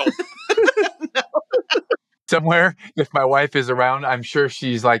man help. Somewhere, if my wife is around, I'm sure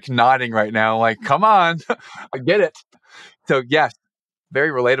she's like nodding right now, like, come on, I get it. So yes,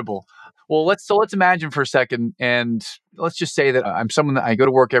 very relatable. Well, let's imagine for a second, and let's just say that I'm someone that I go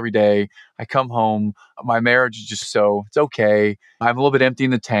to work every day. I come home. My marriage is just it's okay. I'm a little bit empty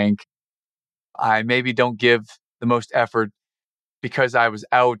in the tank. I maybe don't give the most effort because I was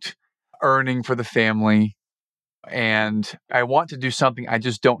out earning for the family, and I want to do something. I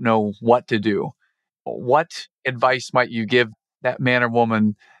just don't know what to do. What advice might you give that man or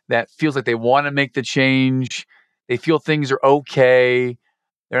woman that feels like they want to make the change? They feel things are okay.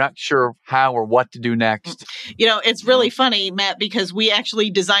 They're not sure how or what to do next. You know, it's really funny, Matt, because we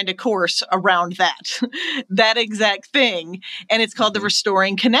actually designed a course around that exact thing. And it's called the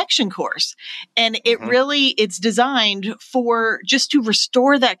Restoring Connection course. And it really, it's designed for just to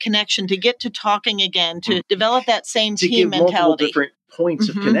restore that connection, to get to talking again, to develop that same team mentality. To give multiple different points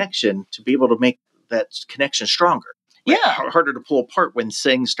of connection to be able to make that connection stronger. Yeah. Harder to pull apart when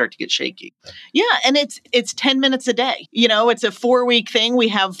things start to get shaky. Yeah. And it's 10 minutes a day. You know, it's a 4-week thing. We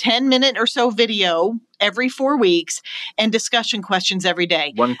have 10-minute or so video every 4 weeks and discussion questions every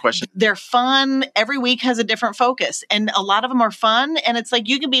day. One question. They're fun. Every week has a different focus. And a lot of them are fun. And it's like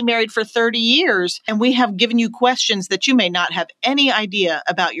you can be married for 30 years and we have given you questions that you may not have any idea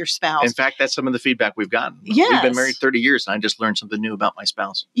about your spouse. In fact, that's some of the feedback we've gotten. Yes. We've been married 30 years and I just learned something new about my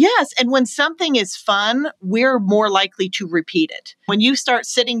spouse. Yes. And when something is fun, we're more likely to repeat it. When you start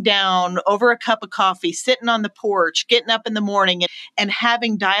sitting down over a cup of coffee, sitting on the porch, getting up in the morning and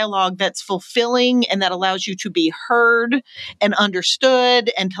having dialogue that's fulfilling and that allows you to be heard and understood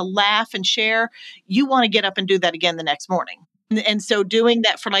and to laugh and share, you want to get up and do that again the next morning. And so doing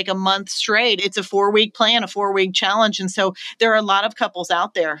that for like a month straight, it's a 4-week plan, a 4-week challenge. And so there are a lot of couples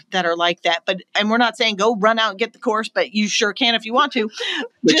out there that are like that. And we're not saying go run out and get the course, but you sure can if you want to.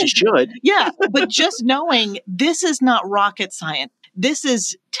 But you should. Yeah. But just knowing this is not rocket science. This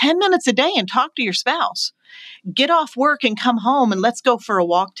is 10 minutes a day and talk to your spouse. Get off work and come home and let's go for a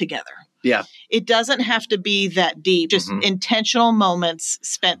walk together. Yeah. It doesn't have to be that deep, just intentional moments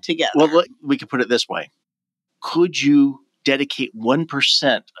spent together. Well, look, we could put it this way. Could you dedicate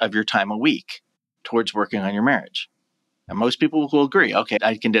 1% of your time a week towards working on your marriage? And most people will agree, okay,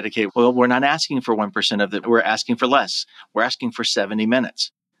 I can dedicate. Well, we're not asking for 1% of it. We're asking for less. We're asking for 70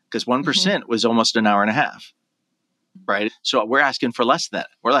 minutes because 1% was almost an hour and a half. Right. So we're asking for less than that.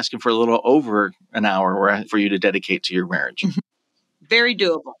 We're asking for a little over an hour for you to dedicate to your marriage. Very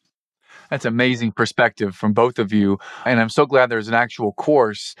doable. That's amazing perspective from both of you. And I'm so glad there's an actual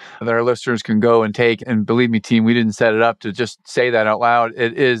course that our listeners can go and take. And believe me, team, we didn't set it up to just say that out loud.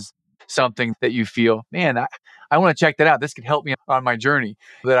 It is something that you feel, man, I want to check that out. This could help me on my journey.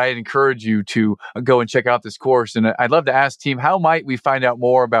 That I'd encourage you to go and check out this course. And I'd love to ask team, how might we find out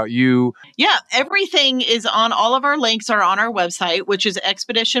more about you? Yeah, everything is on, all of our links are on our website, which is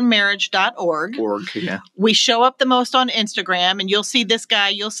expeditionmarriage.org. We show up the most on Instagram, and you'll see this guy,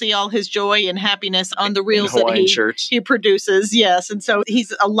 you'll see all his joy and happiness on the reels that he produces. Yes, and so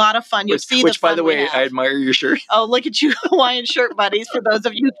he's a lot of fun. You'll see which by the way, I admire your shirt. Oh, look at you, Hawaiian shirt buddies, for those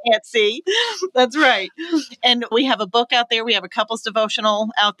of you who can't see. That's right. And then we have a book out there. We have a couples devotional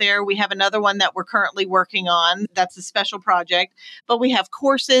out there. We have another one that we're currently working on. That's a special project. But we have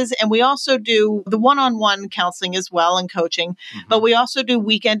courses, and we also do the one-on-one counseling as well and coaching. But we also do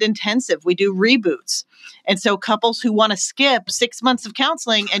weekend intensive. We do reboots. And so couples who want to skip 6 months of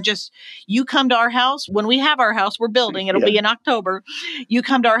counseling and just, you come to our house. When we have our house, we're building. It'll be in October. You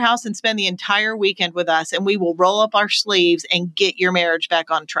come to our house and spend the entire weekend with us, and we will roll up our sleeves and get your marriage back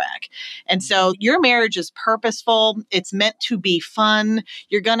on track. And so your marriage is purposeful. It's meant to be fun.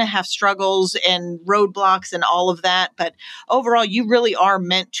 You're going to have struggles and roadblocks and all of that. But overall, you really are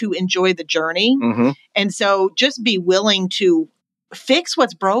meant to enjoy the journey. And so just be willing to fix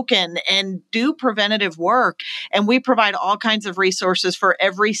what's broken and do preventative work. And we provide all kinds of resources for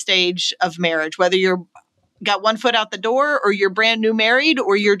every stage of marriage, whether you're got one foot out the door or you're brand new married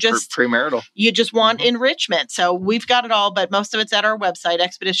or you're just premarital. You just want enrichment. So we've got it all, but most of it's at our website,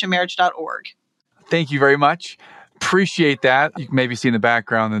 expeditionmarriage.org. Thank you very much. Appreciate that. You can maybe see in the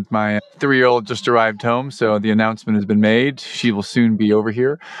background that my 3-year-old just arrived home, so the announcement has been made. She will soon be over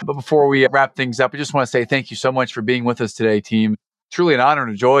here. But before we wrap things up, I just want to say thank you so much for being with us today, team. Truly an honor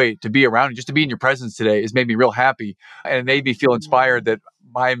and a joy to be around. Just to be in your presence today has made me real happy, and it made me feel inspired that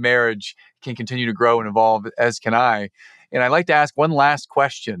my marriage can continue to grow and evolve, as can I. And I'd like to ask one last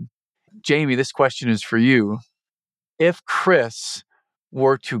question. Jamie, this question is for you. If Chris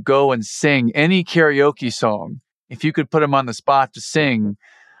were to go and sing any karaoke song, if you could put him on the spot to sing,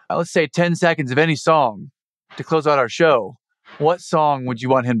 let's say 10 seconds of any song to close out our show, what song would you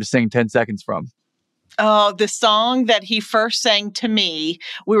want him to sing 10 seconds from? Oh, the song that he first sang to me,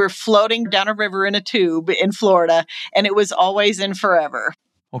 we were floating down a river in a tube in Florida, and it was Always and Forever.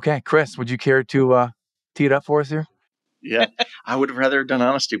 Okay, Chris, would you care to tee it up for us here? Yeah, I would have rather done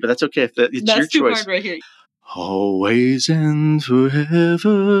Honesty, but that's okay. If it's your choice. That's too hard right here. Always and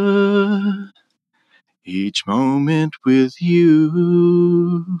forever, each moment with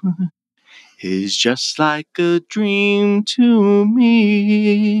you is just like a dream to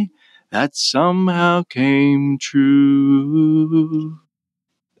me that somehow came true.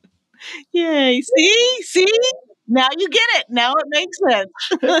 Yay. See? Now you get it. Now it makes sense.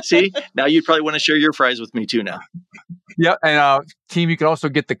 See? Now you'd probably want to share your fries with me too now. Yep. And team, you can also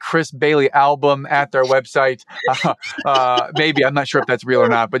get the Chris Bailey album at their website. Maybe, I'm not sure if that's real or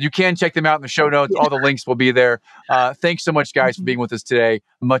not, but you can check them out in the show notes. All the links will be there. Thanks so much, guys, for being with us today.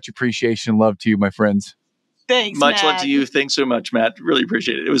 Much appreciation and love to you, my friends. Thanks, Much Matt. love to you. Thanks so much, Matt. Really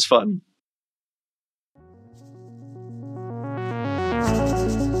appreciate it. It was fun.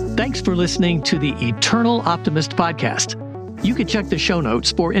 Thanks for listening to the Eternal Optimist Podcast. You can check the show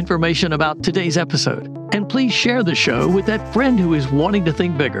notes for information about today's episode. And please share the show with that friend who is wanting to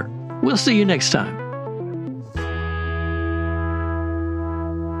think bigger. We'll see you next time.